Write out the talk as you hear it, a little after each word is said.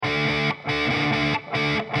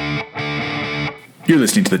You're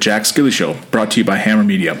listening to The Jack Skilly Show, brought to you by Hammer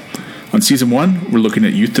Media. On Season 1, we're looking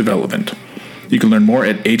at youth development. You can learn more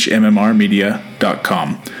at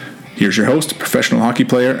hmmrmedia.com. Here's your host, professional hockey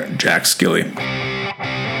player, Jack Skilly.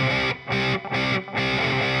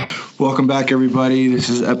 Welcome back, everybody. This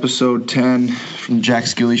is episode 10 from The Jack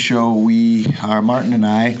Skilly Show. Martin and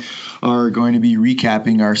I, are going to be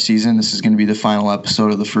recapping our season. This is going to be the final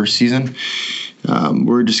episode of the first season.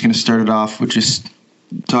 We're just going to start it off with just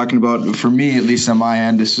talking about, for me, at least on my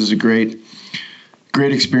end, this is a great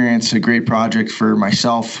experience, a great project for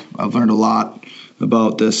myself. I've learned a lot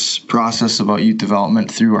about this process, about youth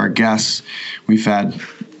development through our guests. We've had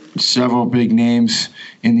several big names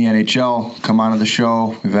in the NHL come onto the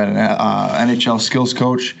show. We've had an NHL skills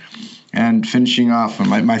coach, and finishing off,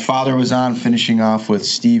 my father was on, finishing off with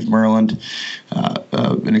Steve Merland,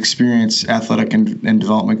 an experienced athletic and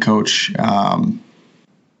development coach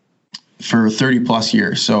for 30 plus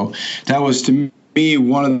years. So that was, to me,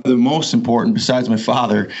 one of the most important, besides my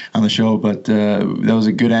father, on the show. But that was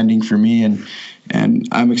a good ending for me, and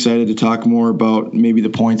I'm excited to talk more about maybe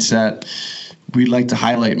the points that we'd like to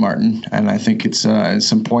highlight, Martin. And I think it's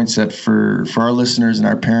some points that for our listeners and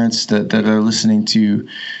our parents that are listening to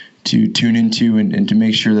tune into and to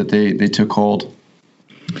make sure that they took hold.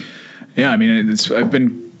 Yeah, I mean, I've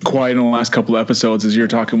been quiet in the last couple of episodes as you're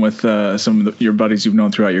talking with some of your buddies you've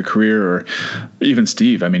known throughout your career, or even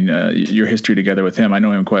Steve. I mean, your history together with him, I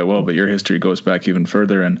know him quite well, but your history goes back even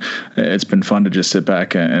further, and it's been fun to just sit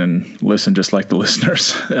back and listen just like the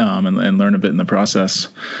listeners and learn a bit in the process.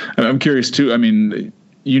 I'm curious too, I mean,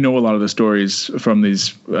 you know a lot of the stories from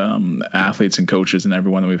these athletes and coaches and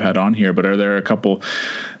everyone that we've had on here, but are there a couple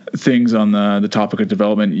things on the topic of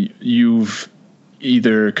development you've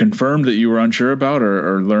either confirmed that you were unsure about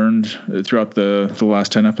or learned throughout the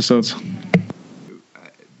last 10 episodes?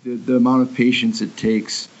 The amount of patience it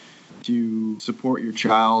takes to support your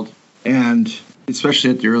child, and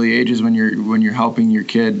especially at the early ages when you're helping your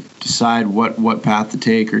kid decide what path to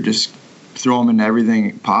take, or just throw them into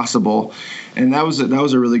everything possible. And that was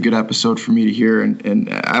a really good episode for me to hear. And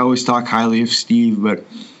I always talk highly of Steve, but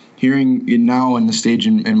hearing it now in the stage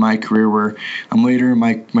in my career where I'm later in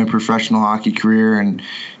my professional hockey career, and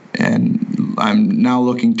I'm now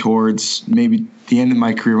looking towards maybe the end of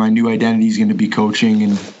my career, my new identity is going to be coaching,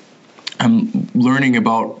 and I'm learning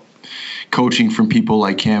about coaching from people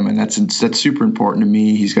like him, and that's super important to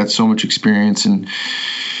me. He's got so much experience, and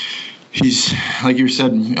he's, like you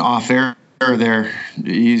said off air there,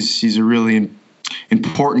 he's a really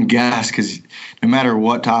important guest, because no matter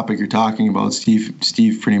what topic you're talking about,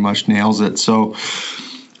 Steve pretty much nails it. So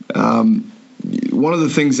one of the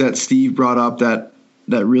things that Steve brought up that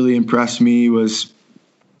really impressed me was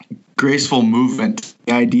graceful movement,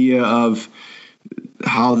 the idea of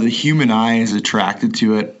how the human eye is attracted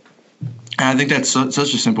to it. And I think that's such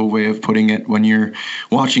a simple way of putting it. When you're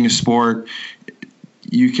watching a sport,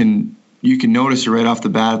 you can notice it right off the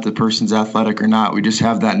bat if the person's athletic or not. We just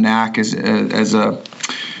have that knack as a,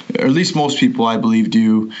 or at least most people, I believe,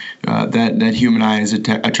 do, that human eye is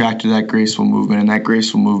attracted to that graceful movement, and that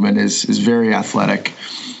graceful movement is very athletic.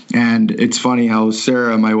 And it's funny how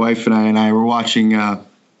Sarah, my wife, and I were watching a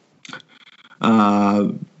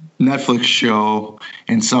Netflix show,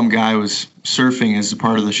 and some guy was surfing as a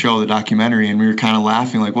part of the show, the documentary, and we were kind of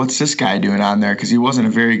laughing like, what's this guy doing on there? Because he wasn't a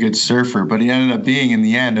very good surfer, but he ended up being, in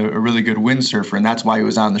the end, a really good windsurfer, and that's why he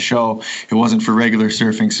was on the show. It wasn't for regular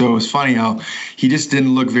surfing. So it was funny how he just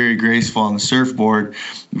didn't look very graceful on the surfboard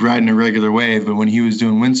riding a regular wave, but when he was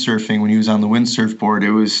doing windsurfing, when he was on the windsurfboard,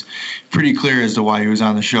 it was pretty clear as to why he was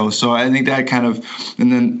on the show. So I think that kind of,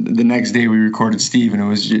 and then the next day we recorded Steve,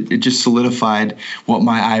 and it just solidified what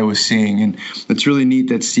my eye was seeing. And it's really neat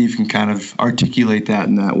that Steve can kind of articulate that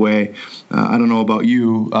in that way. I don't know about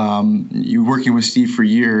you. You're working with Steve for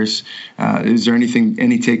years. Is there any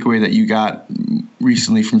takeaway that you got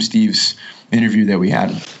recently from Steve's interview that we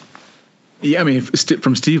had? Yeah, I mean,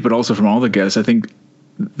 from Steve, but also from all the guests, I think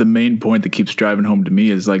the main point that keeps driving home to me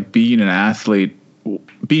is, like, being an athlete,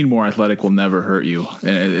 being more athletic will never hurt you,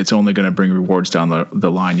 and it's only going to bring rewards down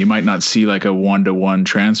the line. You might not see like a 1-to-1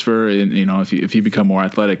 transfer, and if you become more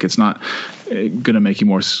athletic, it's not going to make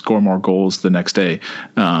you score more goals the next day.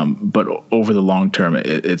 But over the long term,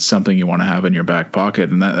 it's something you want to have in your back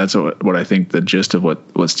pocket, and that's what I think the gist of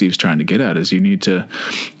what Steve's trying to get at is. You need to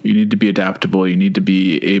be adaptable. You need to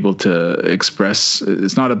be able to express.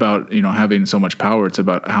 It's not about having so much power. It's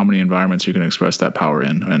about how many environments you can express that power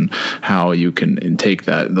in, and how you can take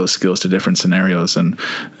those skills to different scenarios. And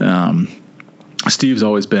Steve's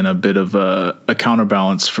always been a bit of a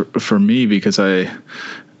counterbalance for me, because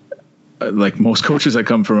like most coaches, I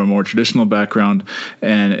come from a more traditional background,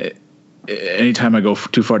 and anytime I go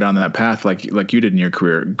too far down that path, like you did in your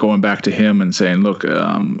career, going back to him and saying, look,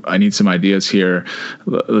 I need some ideas here.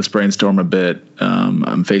 Let's brainstorm a bit.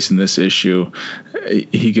 I'm facing this issue.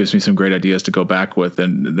 He gives me some great ideas to go back with.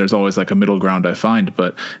 And there's always like a middle ground I find,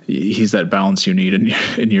 but he's that balance you need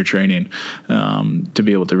in your training to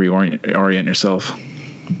be able to reorient yourself.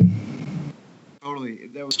 Totally.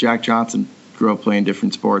 That was Jack Johnson. Grew up playing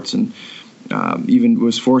different sports and even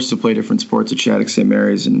was forced to play different sports at Shattuck St.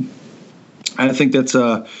 Mary's. And I think that's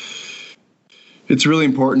it's really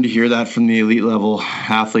important to hear that from the elite level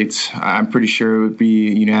athletes. I'm pretty sure it would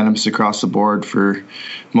be unanimous across the board for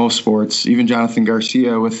most sports. Even Jonathan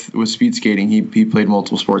Garcia with speed skating, he played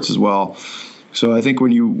multiple sports as well. So I think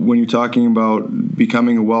when you're talking about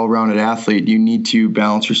becoming a well-rounded athlete, you need to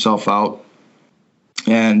balance yourself out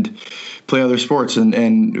and play other sports.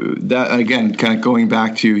 And that, again, kind of going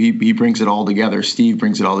back to he brings it all together. Steve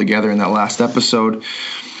brings it all together in that last episode.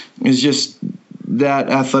 Is just that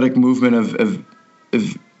athletic movement of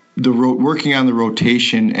working on the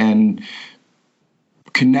rotation and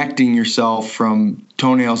connecting yourself from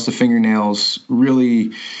toenails to fingernails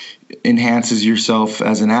really enhances yourself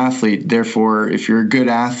as an athlete. Therefore, if you're a good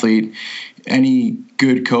athlete, any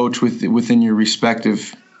good coach within your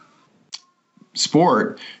respective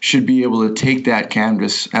sport should be able to take that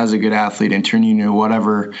canvas as a good athlete and turn you into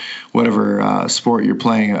whatever sport you're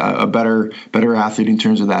playing, a better athlete in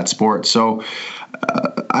terms of that sport. So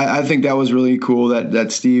I think that was really cool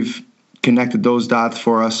that Steve connected those dots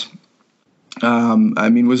for us. I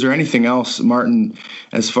mean, was there anything else, Martin,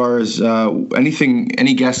 as far as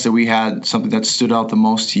any guests that we had, something that stood out the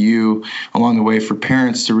most to you along the way for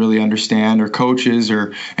parents to really understand, or coaches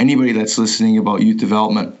or anybody that's listening about youth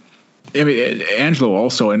development? I mean, Angelo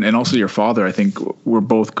also, and also your father, I think were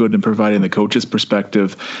both good in providing the coach's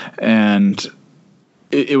perspective. And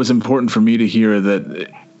it was important for me to hear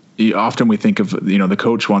that often we think of, the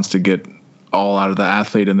coach wants to get all out of the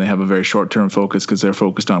athlete and they have a very short-term focus because they're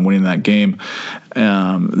focused on winning that game,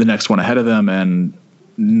 the next one ahead of them, and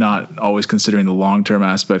not always considering the long-term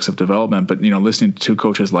aspects of development. But, listening to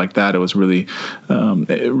coaches like that, it was really,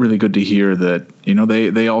 really good to hear that,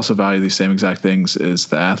 they also value these same exact things as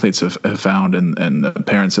the athletes have found and the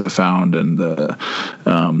parents have found and the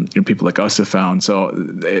people like us have found. So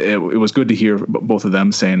it was good to hear both of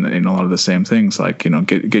them saying, a lot of the same things, like,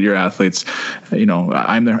 get your athletes,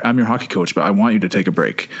 I'm your hockey coach, but I want you to take a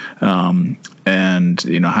break. And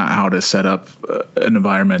how to set up an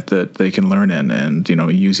environment that they can learn in, and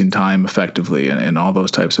using time effectively, and all those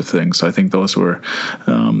types of things. So I think those were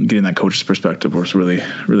getting that coach's perspective was really,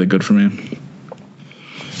 really good for me.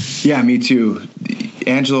 Yeah, me too.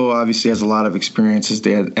 Angelo obviously has a lot of experiences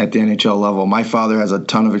at the NHL level. My father has a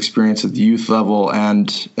ton of experience at the youth level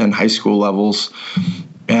and high school levels,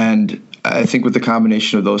 and I think with the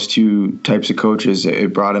combination of those two types of coaches,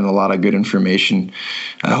 it brought in a lot of good information.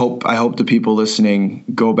 I hope the people listening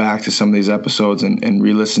go back to some of these episodes and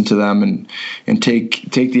re-listen to them and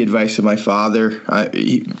take the advice of my father.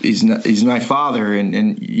 He's my father,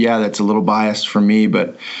 and yeah, that's a little biased for me,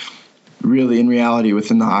 but really, in reality,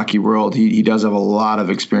 within the hockey world, he does have a lot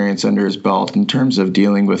of experience under his belt in terms of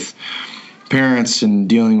dealing with parents and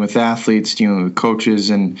dealing with athletes, dealing with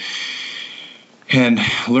coaches, and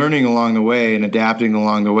learning along the way and adapting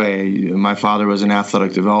along the way. My father was an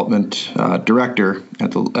athletic development director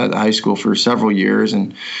at the high school for several years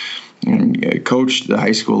and coached the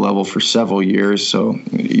high school level for several years. So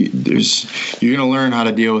you're going to learn how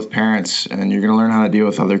to deal with parents, and you're going to learn how to deal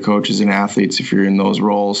with other coaches and athletes if you're in those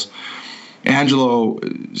roles. Angelo,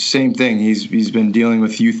 same thing. He's been dealing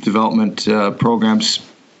with youth development programs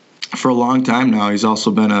for a long time now. He's also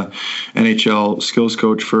been a NHL skills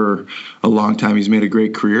coach for a long time. He's made a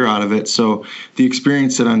great career out of it. So the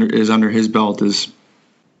experience that is under his belt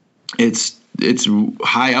it's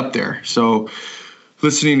high up there. So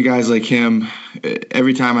listening to guys like him,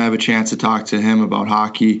 every time I have a chance to talk to him about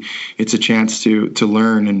hockey, it's a chance to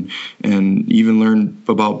learn and even learn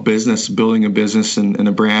about business. Building a business and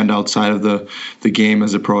a brand outside of the game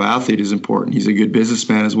as a pro athlete is important. He's a good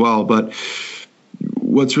businessman as well. But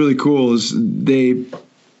what's really cool is they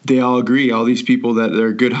all agree, all these people that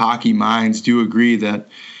are good hockey minds do agree that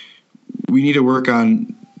we need to work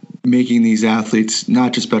on making these athletes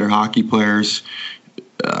not just better hockey players,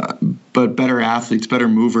 but better athletes, better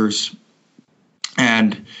movers.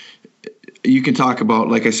 And you can talk about,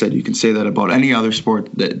 like I said, you can say that about any other sport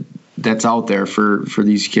that's out there for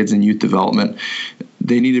these kids in youth development.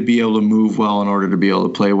 They need to be able to move well in order to be able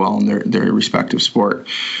to play well in their respective sport.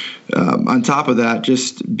 On top of that,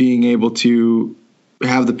 just being able to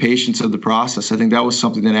have the patience of the process. I think that was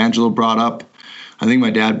something that Angelo brought up I think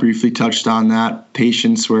my dad briefly touched on that.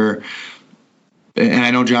 Patience, and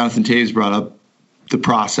I know Jonathan Toews brought up the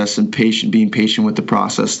process and being patient with the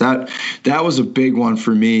process. That was a big one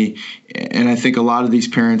for me. And I think a lot of these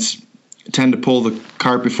parents tend to pull the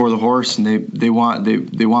cart before the horse, and they want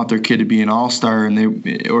their kid to be an all-star,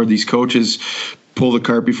 or these coaches pull the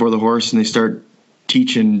cart before the horse and they start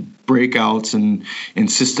teaching breakouts and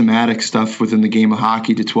systematic stuff within the game of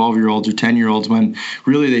hockey to 12-year-olds or 10-year-olds, when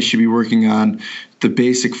really they should be working on the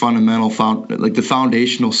basic fundamental the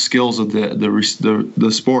foundational skills of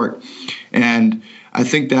the sport. And I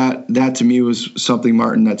think that to me was something,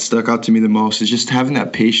 Martin, that stuck out to me the most, is just having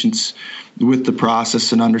that patience with the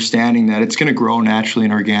process and understanding that it's going to grow naturally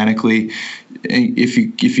and organically if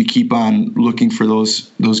you keep on looking for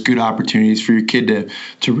those good opportunities for your kid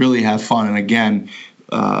to really have fun. And again,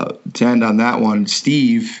 to end on that one,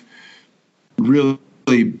 Steve really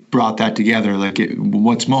brought that together.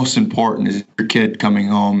 What's most important is your kid coming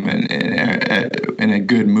home in a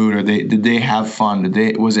good mood, or did they have fun?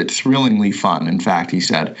 Was it thrillingly fun? In fact, he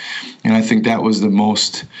said, and I think that was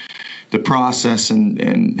the process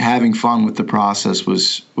and having fun with the process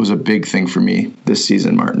was a big thing for me this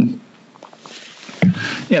season, Martin.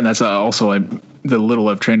 Yeah, and that's also the little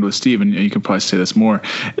I've trained with Steve, and you can probably say this more.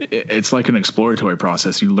 It's like an exploratory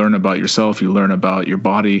process. You learn about yourself. You learn about your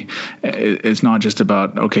body. It's not just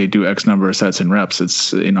about, okay, do X number of sets and reps.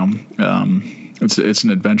 It's it's an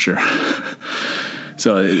adventure.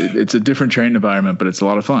 So it's a different training environment, but it's a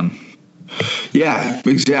lot of fun. Yeah,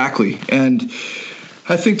 exactly. And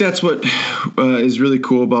I think that's what is really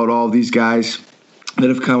cool about all of these guys that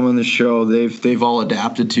have come on the show. They've all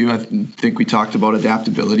adapted to. I think we talked about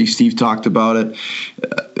adaptability. Steve talked about it.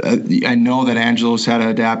 I know that Angelo's had to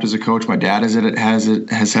adapt as a coach. My dad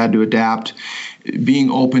has had to adapt. Being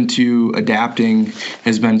open to adapting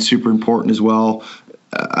has been super important as well.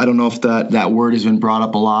 I don't know if that word has been brought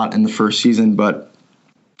up a lot in the first season, but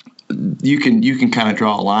you can kind of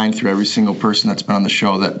draw a line through every single person that's been on the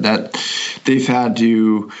show that they've had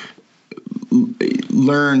to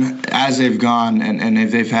learn as they've gone, and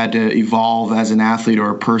if they've had to evolve as an athlete or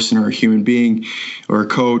a person or a human being or a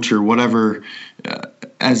coach or whatever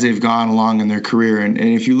as they've gone along in their career. And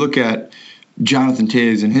if you look at Jonathan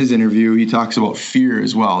Toews in his interview, he talks about fear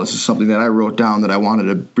as well. This is something that I wrote down that I wanted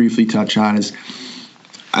to briefly touch on. Is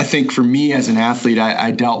I think for me as an athlete,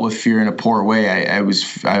 I dealt with fear in a poor way. I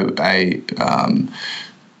was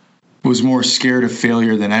more scared of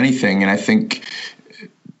failure than anything, and I think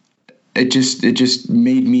it just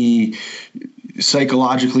made me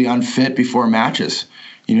psychologically unfit before matches.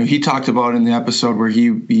 He talked about in the episode where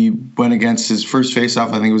he went against his first faceoff.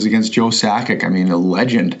 I think it was against Joe Sakic. I mean, a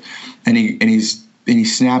legend, and he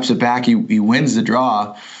snaps it back. He wins the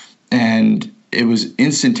draw, and it was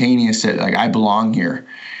instantaneous that I belong here.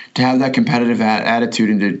 To have that competitive attitude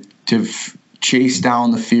and to chase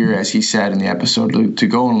down the fear, as he said in the episode, to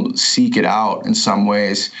go and seek it out in some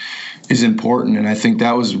ways is important. And I think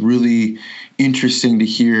that was really interesting to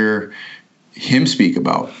hear him speak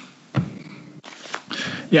about.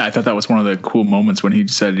 Yeah, I thought that was one of the cool moments when he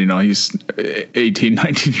said, he's 18,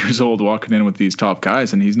 19 years old walking in with these top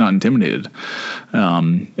guys and he's not intimidated.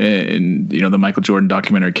 And the Michael Jordan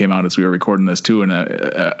documentary came out as we were recording this too. And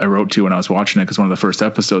I wrote to when I was watching it, because one of the first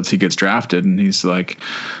episodes he gets drafted and he's like,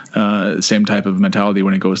 same type of mentality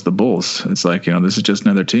when he goes to the Bulls. It's like, this is just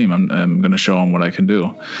another team. I'm going to show him what I can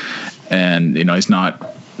do. And, he's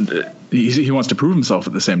not, he wants to prove himself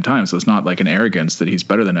at the same time. So it's not like an arrogance that he's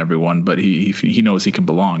better than everyone, but he knows he can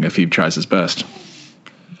belong if he tries his best.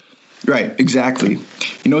 Right. Exactly.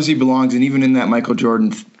 He knows he belongs. And even in that Michael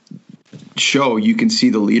Jordan show, you can see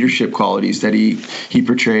the leadership qualities that he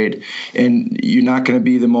portrayed. And you're not going to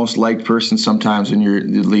be the most liked person sometimes when you're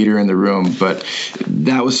the leader in the room. But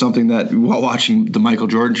that was something that while watching the Michael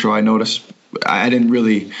Jordan show, I noticed. I didn't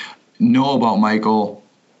really know about Michael.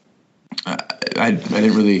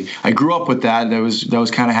 I grew up with that. That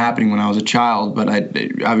was kind of happening when I was a child, but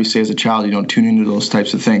obviously as a child you don't tune into those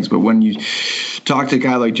types of things. But when you talk to a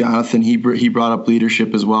guy like Jonathan, he brought up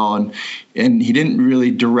leadership as well, and he didn't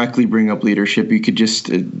really directly bring up leadership. You could just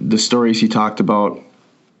the stories he talked about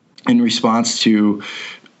in response to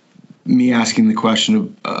me asking the question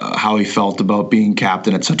of how he felt about being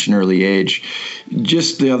captain at such an early age.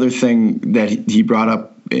 Just the other thing that he brought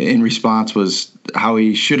up in response was how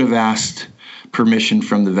he should have asked permission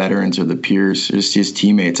from the veterans or the peers, just his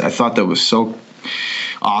teammates. I thought that was so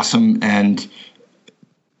awesome and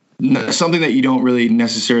something that you don't really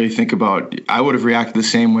necessarily think about. I would have reacted the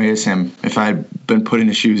same way as him if I'd been put in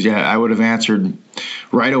his shoes. Yeah, I would have answered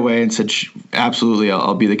right away and said, absolutely,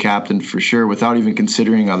 I'll be the captain for sure, without even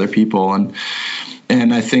considering other people. And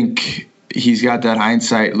I think he's got that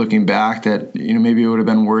hindsight looking back that, maybe it would have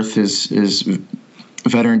been worth his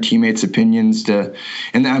veteran teammates' opinions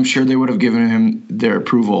and I'm sure they would have given him their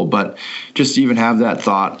approval, but just to even have that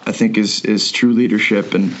thought, I think is true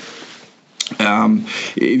leadership. And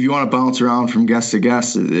if you want to bounce around from guest to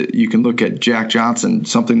guest, you can look at Jack Johnson,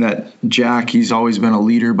 something that he's always been a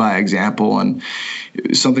leader by example, and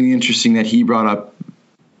something interesting that he brought up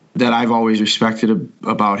that I've always respected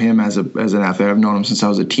about him as an athlete. I've known him since I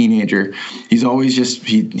was a teenager. He's always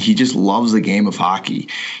he just loves the game of hockey.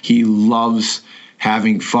 He loves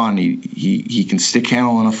having fun. He can stick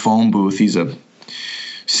handle in a phone booth. He's a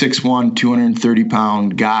 6'1",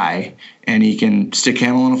 230-pound guy, and he can stick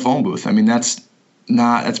handle in a phone booth. I mean, that's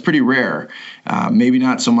pretty rare. Maybe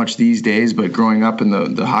not so much these days, but growing up in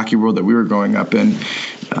the hockey world that we were growing up in,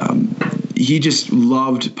 he just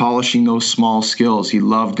loved polishing those small skills. He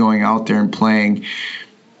loved going out there and playing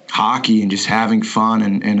hockey and just having fun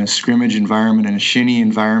in a scrimmage environment, in a shinny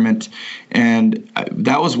environment. And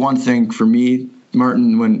that was one thing for me,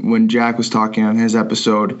 Martin, when Jack was talking on his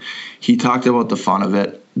episode. He talked about the fun of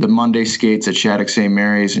it, the Monday skates at Shattuck St.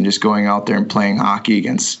 Mary's, and just going out there and playing hockey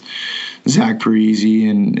against Zach Parise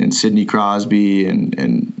and Sidney Crosby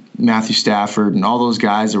and Matthew Stafford and all those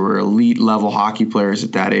guys that were elite level hockey players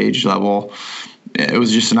at that age level. It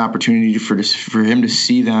was just an opportunity for him to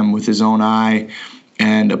see them with his own eye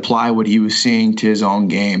and apply what he was seeing to his own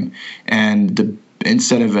game. And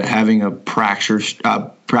instead of having a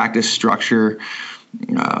practice structure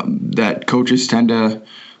that coaches tend to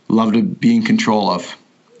love to be in control of.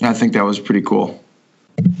 I think that was pretty cool.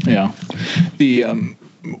 Yeah. The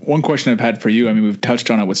one question I've had for you, I mean, we've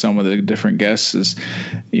touched on it with some of the different guests, is,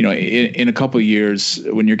 in a couple of years,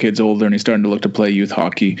 when your kid's older and he's starting to look to play youth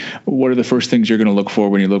hockey, what are the first things you're going to look for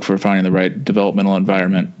when you look for finding the right developmental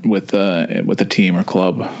environment with a team or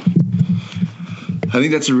club? I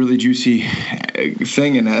think that's a really juicy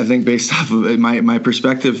thing, and I think based off of it, my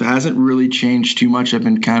perspective hasn't really changed too much. I've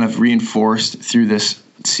been kind of reinforced through this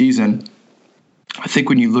season. I think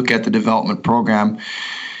when you look at the development program,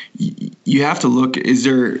 you have to look, is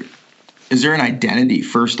there an identity,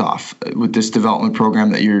 first off, with this development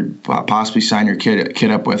program that you're possibly signing your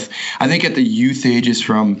kid up with? I think at the youth ages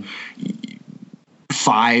from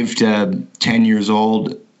 5 to 10 years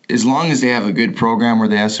old, as long as they have a good program where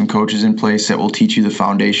they have some coaches in place that will teach you the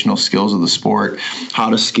foundational skills of the sport, how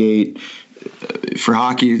to skate, for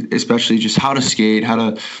hockey especially, just how to skate, how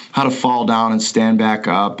to fall down and stand back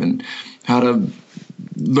up, and how to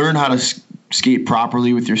learn how to skate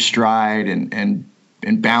properly with your stride and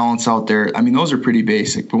balance out there. I mean, those are pretty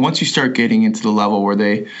basic. But once you start getting into the level where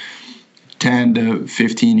they 10 to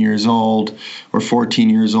 15 years old or 14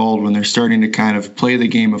 years old, when they're starting to kind of play the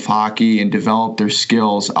game of hockey and develop their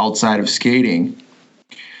skills outside of skating,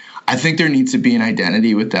 I think there needs to be an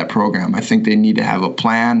identity with that program. I think they need to have a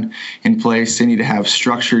plan in place. They need to have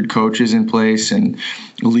structured coaches in place and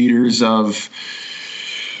leaders of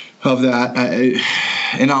that.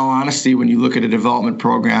 In all honesty, when you look at a development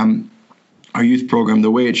program, our youth program,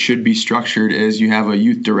 the way it should be structured is you have a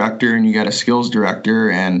youth director and you got a skills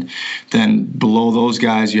director, and then below those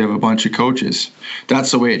guys you have a bunch of coaches.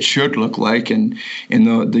 That's the way it should look like, and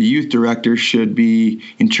the youth director should be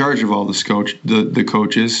in charge of all the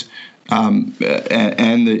coaches and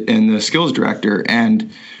the skills director.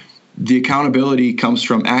 And the accountability comes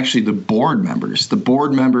from actually the board members. The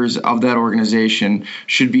board members of that organization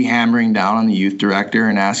should be hammering down on the youth director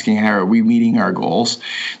and asking, how are we meeting our goals?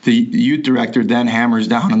 The youth director then hammers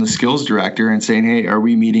down on the skills director and saying, hey, are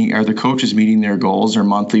the coaches meeting their goals, or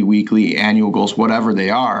monthly, weekly, annual goals, whatever they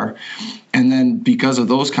are? And then because of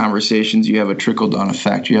those conversations, you have a trickle-down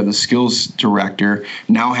effect. You have the skills director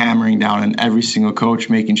now hammering down on every single coach,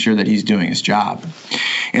 making sure that he's doing his job.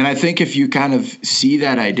 And I think if you kind of see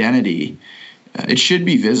that identity, it should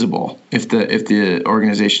be visible if the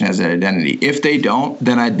organization has that identity. If they don't,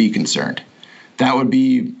 then I'd be concerned. That would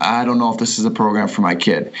be, I don't know if this is a program for my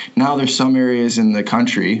kid. Now there's some areas in the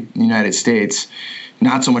country, the United States,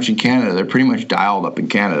 not so much in Canada. They're pretty much dialed up in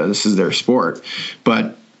Canada. This is their sport.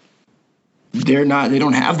 But they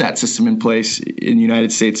don't have that system in place in the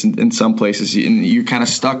United States and in some places, and you're kind of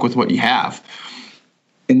stuck with what you have.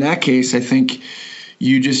 In that case, I think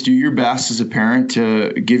you just do your best as a parent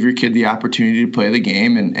to give your kid the opportunity to play the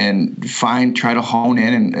game and try to hone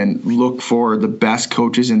in and look for the best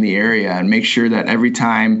coaches in the area, and make sure that every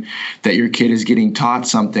time that your kid is getting taught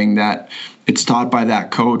something, that it's taught by that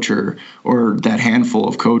coach or that handful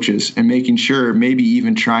of coaches, and making sure, maybe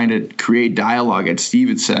even trying to create dialogue, as Steve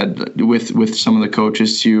had said, with some of the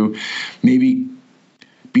coaches, to maybe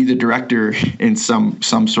be the director in some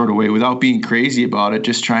sort of way without being crazy about it,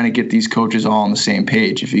 just trying to get these coaches all on the same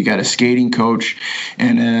page. If you got a skating coach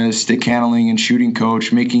and a stick handling and shooting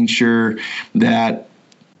coach, making sure that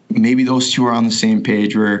maybe those two are on the same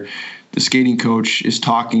page, where the skating coach is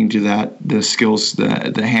talking to the skills,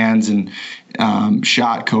 the hands and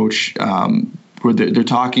shot coach, where they're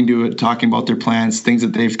talking about their plans, things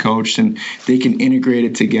that they've coached, and they can integrate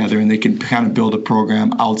it together, and they can kind of build a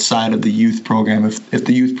program outside of the youth program if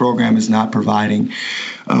the youth program is not providing.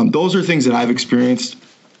 Those are things that I've experienced.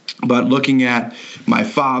 But looking at my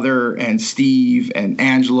father and Steve and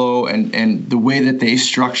Angelo and the way that they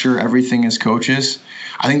structure everything as coaches,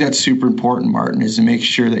 I think that's super important, Martin, is to make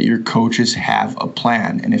sure that your coaches have a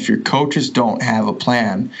plan. And if your coaches don't have a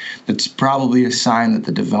plan, that's probably a sign that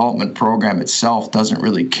the development program itself doesn't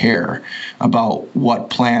really care about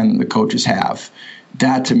what plan the coaches have.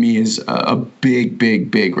 That, to me, is a big,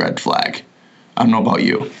 big, big red flag. I don't know about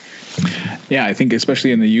you. Yeah, I think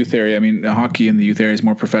especially in the youth area, I mean, hockey in the youth area is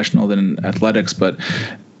more professional than in athletics, but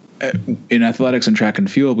in athletics and track and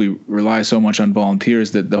field, we rely so much on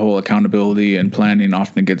volunteers that the whole accountability and planning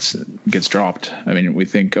often gets dropped. I mean, we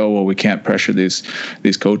think, oh, well, we can't pressure these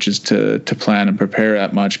coaches to plan and prepare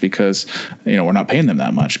that much because, we're not paying them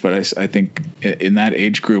that much. But I think in that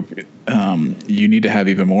age group, you need to have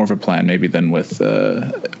even more of a plan maybe than with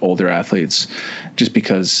older athletes, just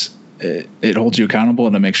because it holds you accountable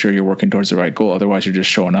and to make sure you're working towards the right goal. Otherwise, you're just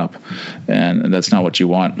showing up, and that's not what you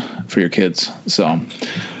want for your kids. So,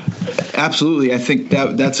 absolutely, I think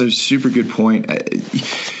that's a super good point.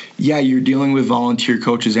 Yeah, you're dealing with volunteer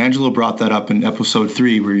coaches. Angelo brought that up in episode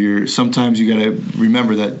 3, where sometimes you got to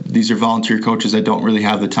remember that these are volunteer coaches that don't really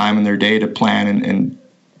have the time in their day to plan and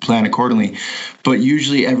plan accordingly. But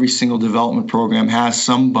usually, every single development program has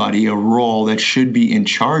somebody, a role that should be in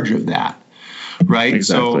charge of that. Right.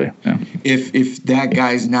 Exactly. So if that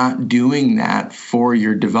guy's not doing that for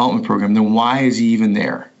your development program, then why is he even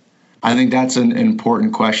there? I think that's an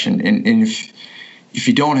important question. And if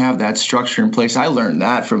you don't have that structure in place, I learned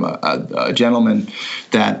that from a gentleman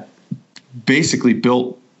that basically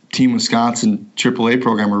built Team Wisconsin AAA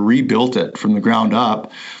program, or rebuilt it from the ground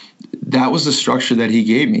up. That was the structure that he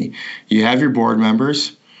gave me. You have your board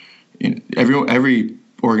members. Every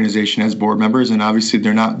organization has board members, and obviously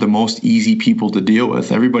they're not the most easy people to deal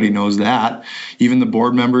with. Everybody knows that. Even the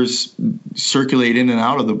board members circulate in and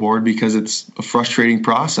out of the board because it's a frustrating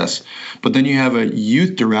process. But then you have a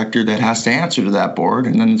youth director that has to answer to that board,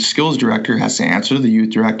 and then the skills director has to answer to the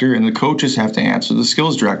youth director, and the coaches have to answer to the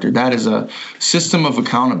skills director. That is a system of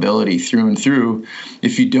accountability through and through.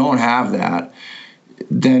 If you don't have that,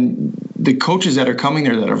 then the coaches that are coming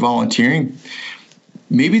there that are volunteering,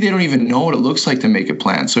 maybe they don't even know what it looks like to make a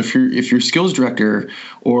plan. So if your skills director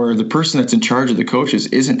or the person that's in charge of the coaches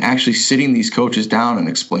isn't actually sitting these coaches down and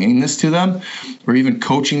explaining this to them, or even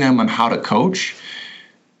coaching them on how to coach,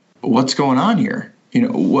 what's going on here?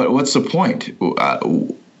 What's the point? I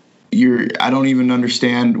don't even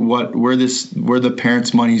understand where the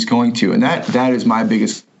parents' money is going to, and that is my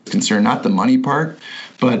biggest concern. Not the money part,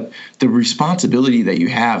 but the responsibility that you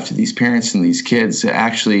have to these parents and these kids to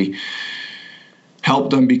actually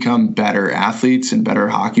help them become better athletes and better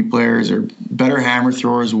hockey players or better hammer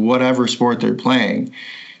throwers, whatever sport they're playing,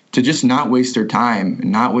 to just not waste their time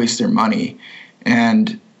and not waste their money.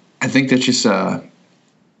 And I think that's just,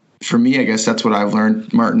 for me, I guess that's what I've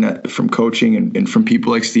learned, Martin, from coaching and from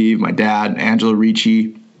people like Steve, my dad, Angelo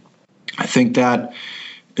Ricci. I think that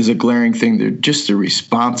is a glaring thing. They're just the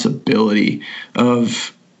responsibility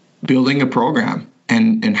of building a program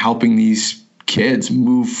and helping these kids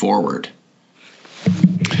move forward.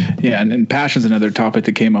 Yeah, and passion's another topic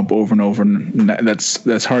that came up over and over, and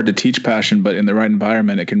that's hard to teach passion, but in the right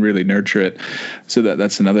environment, it can really nurture it. So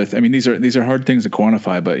that's another thing. I mean, these are hard things to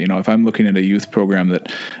quantify, but if I'm looking at a youth program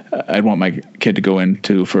that I'd want my kid to go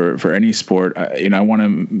into for any sport, I want to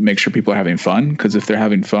make sure people are having fun, because if they're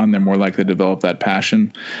having fun, they're more likely to develop that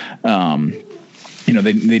passion.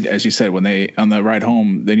 They, as you said, when they on the ride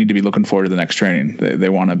home, they need to be looking forward to the next training. They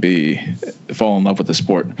want to fall in love with the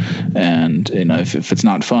sport, and if it's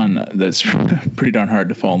not fun, that's pretty darn hard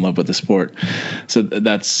to fall in love with the sport. So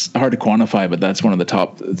that's hard to quantify, but that's one of the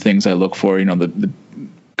top things I look for. The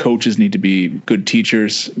coaches need to be good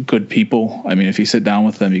teachers, good people. I mean, if you sit down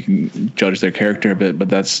with them, you can judge their character a bit, but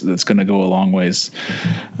that's going to go a long ways.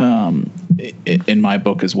 In my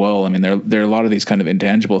book as well. I mean, there are a lot of these kind of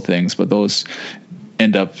intangible things, but those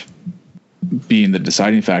end up being the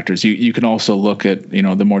deciding factors. You can also look at,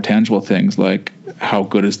 the more tangible things, like how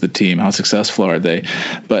good is the team, how successful are they,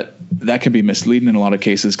 but that can be misleading in a lot of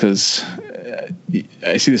cases, because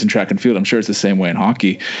I see this in track and field. I'm sure it's the same way in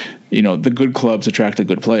hockey. the good clubs attract the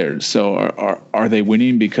good players. So are they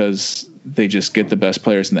winning because they just get the best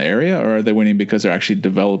players in the area, or are they winning because they're actually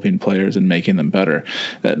developing players and making them better?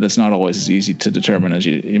 That's not always as easy to determine as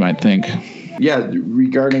you might think. Yeah,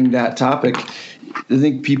 regarding that topic, I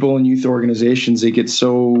think people in youth organizations, they get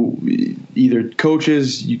so, either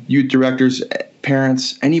coaches, youth directors,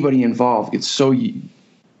 parents, anybody involved gets so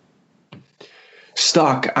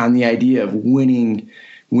stuck on the idea of winning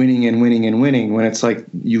when it's like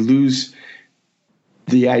you lose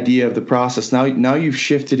the idea of the process. Now you've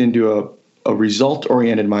shifted into a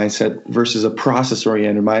result-oriented mindset versus a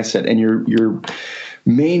process-oriented mindset, and your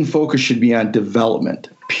main focus should be on development,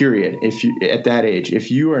 period. If you at that age, if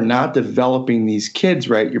you are not developing these kids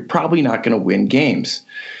right, you're probably not going to win games.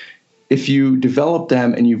 If you develop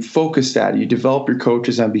them and you focus that, you develop your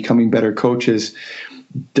coaches on becoming better coaches,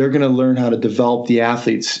 they're going to learn how to develop the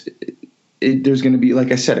athletes. There's going to be,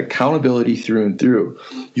 like I said, accountability through and through.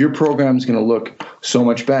 Your program is going to look so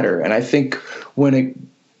much better. And I think when it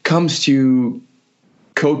comes to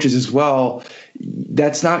coaches as well,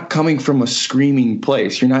 that's not coming from a screaming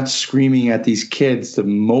place. You're not screaming at these kids to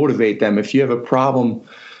motivate them. If you have a problem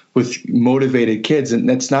with motivated kids, and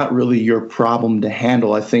that's not really your problem to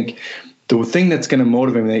handle. I think the thing that's going to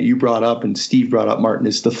motivate them that you brought up and Steve brought up, Martin,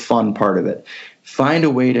 is the fun part of it. Find a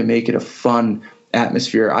way to make it a fun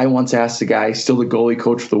atmosphere. I once asked a guy, still the goalie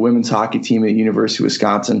coach for the women's hockey team at the University of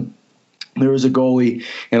Wisconsin. There was a goalie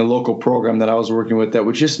in a local program that I was working with that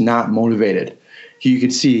was just not motivated. You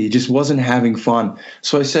could see he just wasn't having fun.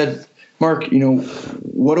 So I said, Mark,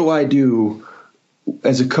 what do I do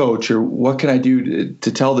as a coach, or what can I do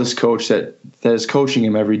to tell this coach that is coaching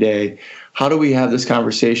him every day? How do we have this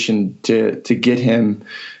conversation to get him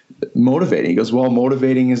motivating? He goes, well,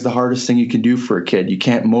 motivating is the hardest thing you can do for a kid. You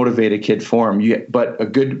can't motivate a kid for him. But a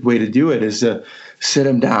good way to do it is to sit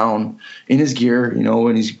him down in his gear,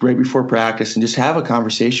 when he's right before practice, and just have a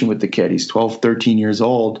conversation with the kid. He's 12, 13 years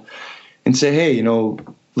old, and say, hey,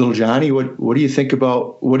 little Johnny, what do you think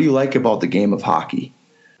about, what do you like about the game of hockey?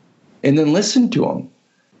 And then listen to him.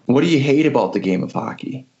 What do you hate about the game of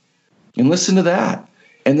hockey? And listen to that.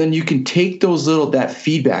 And then you can take that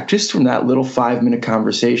feedback just from that little 5-minute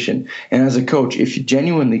conversation. And as a coach, if you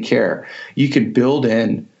genuinely care, you can build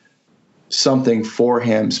in something for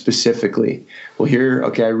him specifically. Well,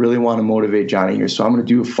 I really want to motivate Johnny here, so I'm going to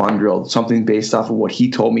do a fun drill, something based off of what he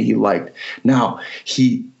told me he liked. Now,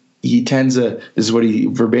 he tends to, this is what he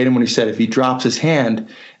verbatim when he said, if he drops his hand,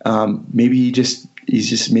 maybe he's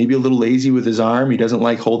just maybe a little lazy with his arm. He doesn't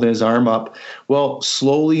like holding his arm up. Well,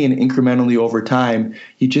 slowly and incrementally over time,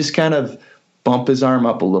 you just kind of bump his arm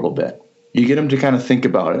up a little bit. You get him to kind of think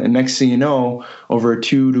about it. And next thing you know, over a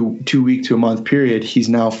 2 week to a month period, he's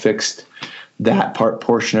now fixed that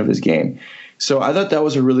portion of his game. So I thought that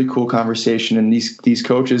was a really cool conversation. And these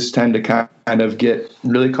coaches tend to kind of get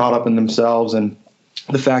really caught up in themselves and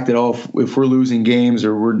the fact that, if we're losing games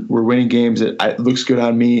or we're winning games, it looks good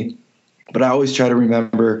on me. But I always try to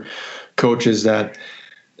remember coaches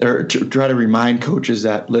try to remind coaches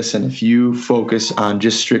that, listen, if you focus on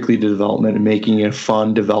just strictly development and making it a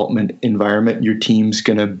fun development environment, your team's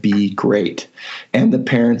going to be great. And the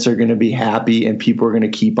parents are going to be happy and people are going to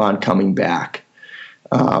keep on coming back.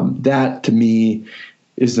 That, to me,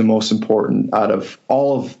 is the most important out of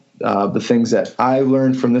all of the things that I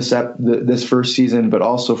learned from this first season, but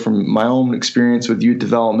also from my own experience with youth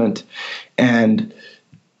development. And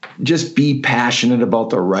just be passionate about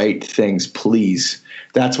the right things, please.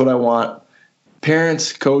 That's what I want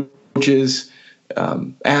parents, coaches,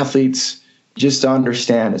 athletes just to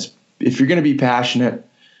understand is, if you're going to be passionate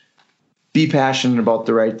about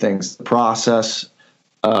the right things, the process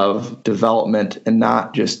of development, and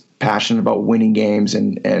not just passionate about winning games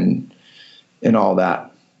and all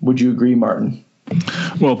that. Would you agree, Martin?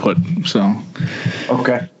 Well put. So,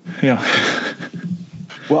 okay. Yeah.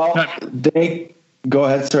 Well, go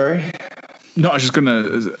ahead. Sorry. No, I was just going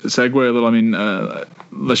to segue a little. I mean,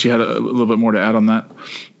 unless you had a little bit more to add on that.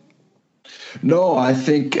 No, I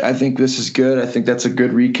think this is good. I think that's a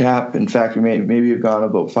good recap. In fact, we maybe have gone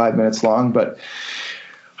about 5 minutes long, but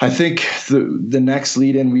I think the next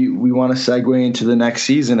lead in, we want to segue into the next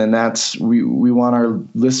season, and that's we want our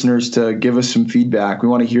listeners to give us some feedback. We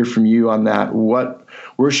want to hear from you on that.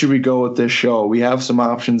 Where should we go with this show? We have some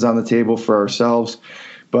options on the table for ourselves,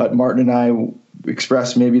 but Martin and I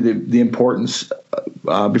expressed maybe the importance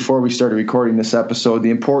before we started recording this episode, the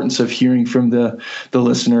importance of hearing from the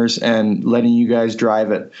listeners and letting you guys drive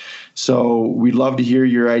it. So we'd love to hear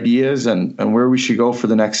your ideas and where we should go for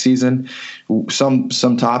the next season. Some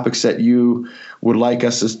topics that you would like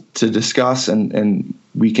us to discuss, and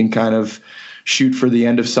we can kind of shoot for the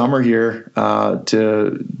end of summer here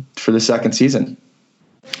for the second season.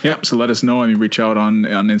 Yeah, so let us know. I mean, reach out on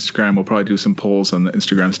Instagram. We'll probably do some polls on the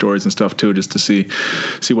Instagram stories and stuff too, just to see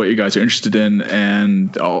what you guys are interested in,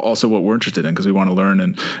 and also what we're interested in, because we want to learn.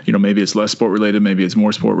 And maybe it's less sport related, maybe it's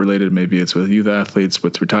more sport related, maybe it's with youth athletes,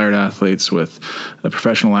 with retired athletes, with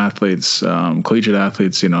professional athletes, collegiate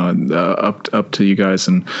athletes. Up to you guys,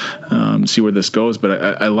 and see where this goes.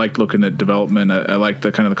 But I like looking at development. I like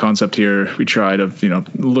the kind of the concept here we tried of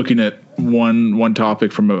looking at one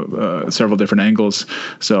topic from several different angles.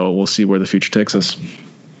 So we'll see where the future takes us.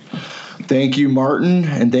 Thank you, Martin,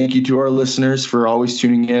 and thank you to our listeners for always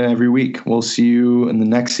tuning in every week. We'll see you in the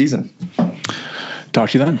next season.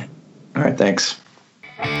 Talk to you then. All right, thanks.